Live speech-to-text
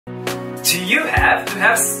Do you have to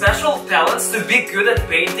have special talents to be good at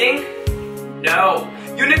painting? No,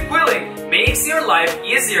 unique quilling makes your life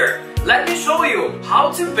easier. Let me show you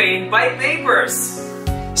how to paint by papers.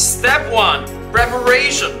 Step 1.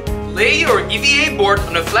 Preparation. Lay your EVA board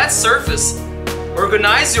on a flat surface.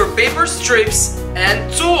 Organize your paper strips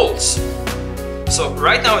and tools. So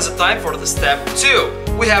right now is the time for the step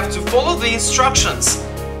 2. We have to follow the instructions.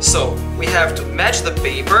 So we have to match the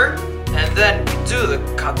paper and then we do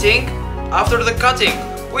the cutting. After the cutting,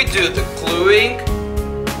 we do the gluing.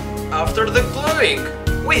 After the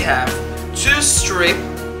gluing, we have to strip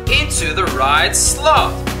into the right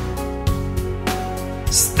slot.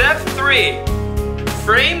 Step 3.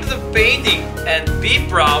 Frame the painting and be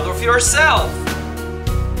proud of yourself.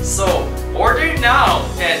 So, order now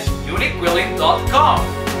at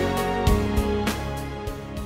uniquequilling.com.